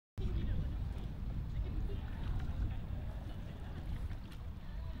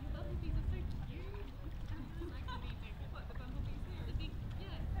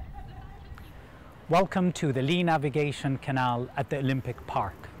Welcome to the Lee Navigation Canal at the Olympic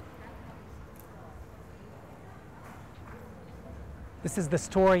Park. This is the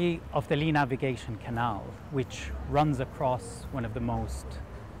story of the Lee Navigation Canal, which runs across one of the most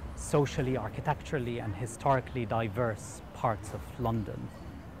socially, architecturally and historically diverse parts of London.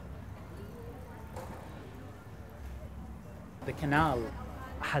 The canal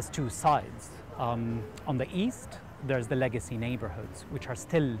has two sides. On the east, there's the legacy neighbourhoods, which are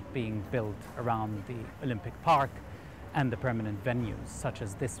still being built around the Olympic Park and the permanent venues, such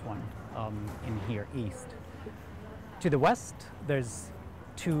as this one in here east. To the west, there's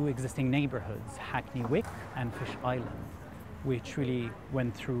two existing neighbourhoods, Hackney Wick and Fish Island, which really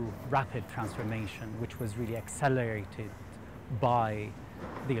went through rapid transformation, which was really accelerated by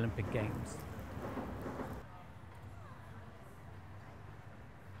the Olympic Games.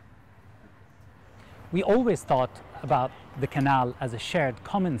 We always thought about the canal as a shared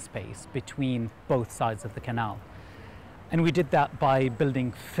common space between both sides of the canal. And we did that by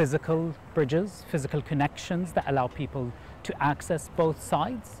building physical bridges, physical connections that allow people to access both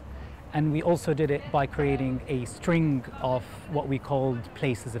sides. And we also did it by creating a string of what we called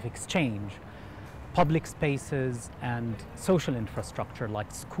places of exchange, public spaces and social infrastructure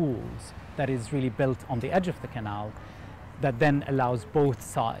like schools that is really built on the edge of the canal that then allows both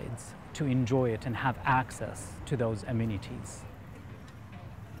sides to enjoy it and have access to those amenities.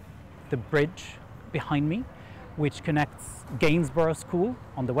 The bridge behind me, which connects Gainsborough School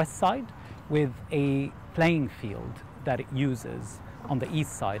on the west side with a playing field that it uses on the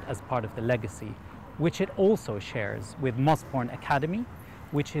east side as part of the legacy, which it also shares with Mossbourne Academy,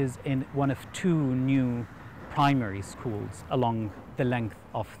 which is in one of two new primary schools along the length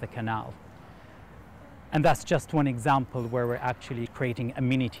of the canal. And that's just one example where we're actually creating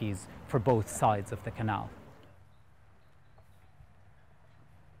amenities for both sides of the canal.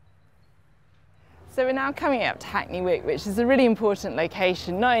 So we're now coming up to Hackney Wick, which is a really important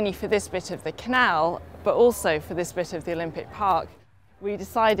location, not only for this bit of the canal, but also for this bit of the Olympic Park. We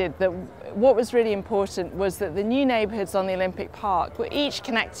decided that what was really important was that the new neighbourhoods on the Olympic Park were each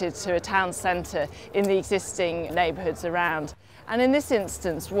connected to a town centre in the existing neighbourhoods around. And in this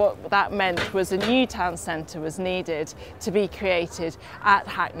instance, what that meant was a new town centre was needed to be created at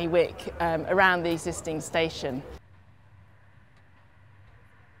Hackney Wick around the existing station.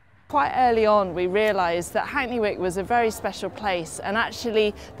 Quite early on, we realised that Hackney Wick was a very special place, and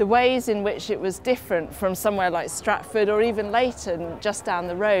actually the ways in which it was different from somewhere like Stratford or even Leighton just down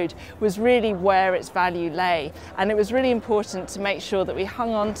the road was really where its value lay. And it was really important to make sure that we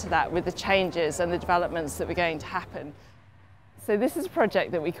hung on to that with the changes and the developments that were going to happen. So this is a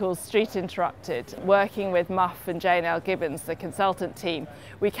project that we call Street Interrupted. Working with Muff and J&L Gibbons, the consultant team,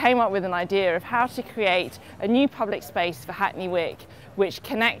 we came up with an idea of how to create a new public space for Hackney Wick, which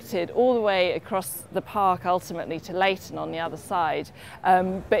connected all the way across the park ultimately to Leighton on the other side,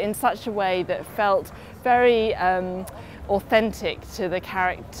 but in such a way that felt very authentic to the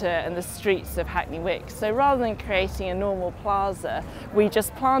character and the streets of Hackney Wick. So rather than creating a normal plaza, we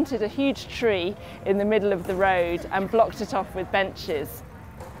just planted a huge tree in the middle of the road and blocked it off with benches.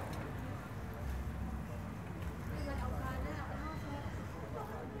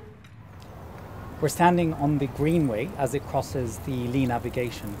 We're standing on the Greenway as it crosses the Lee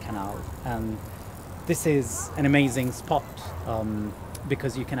Navigation Canal, and this is an amazing spot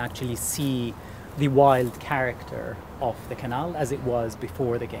because you can actually see the wild character of the canal as it was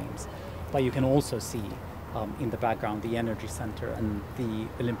before the Games. But you can also see in the background the energy centre and the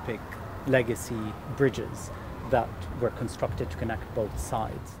Olympic Legacy bridges that were constructed to connect both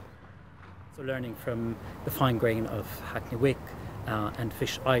sides. So learning from the fine grain of Hackney Wick and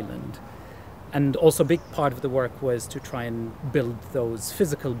Fish Island. And also a big part of the work was to try and build those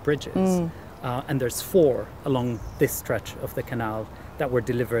physical bridges. And there's 4 along this stretch of the canal that were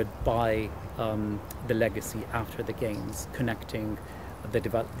delivered by the Legacy after the Games, connecting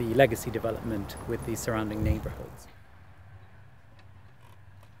the Legacy development with the surrounding neighbourhoods.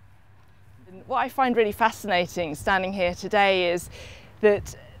 What I find really fascinating standing here today is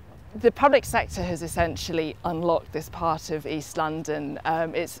that the public sector has essentially unlocked this part of East London.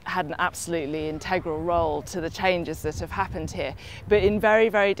 It's had an absolutely integral role to the changes that have happened here, but in very,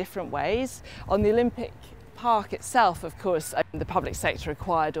 very different ways. On the Olympic Park itself, of course, the public sector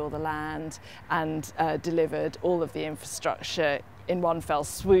acquired all the land and delivered all of the infrastructure in one fell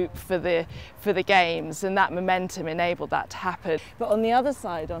swoop for the Games, and that momentum enabled that to happen. But on the other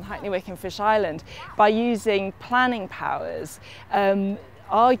side, on Hackney Wick and Fish Island, by using planning powers,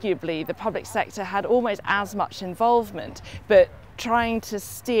 arguably the public sector had almost as much involvement, but trying to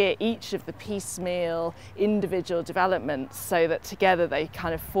steer each of the piecemeal individual developments so that together they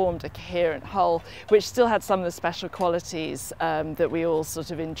kind of formed a coherent whole, which still had some of the special qualities that we all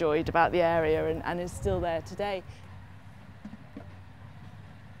sort of enjoyed about the area and is still there today.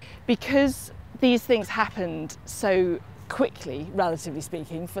 Because these things happened so quickly, relatively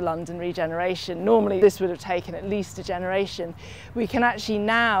speaking, for London regeneration, normally this would have taken at least a generation, we can actually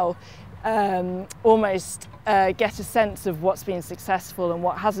now almost get a sense of what's been successful and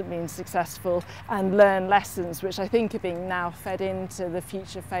what hasn't been successful and learn lessons which I think are being now fed into the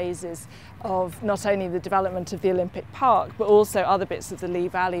future phases of not only the development of the Olympic Park but also other bits of the Lee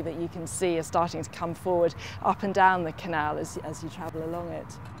Valley that you can see are starting to come forward up and down the canal as you travel along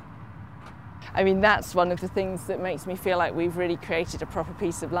it. I mean, that's one of the things that makes me feel like we've really created a proper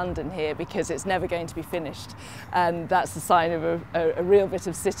piece of London here, because it's never going to be finished, and that's a sign of a real bit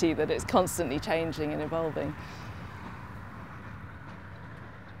of city, that it's constantly changing and evolving.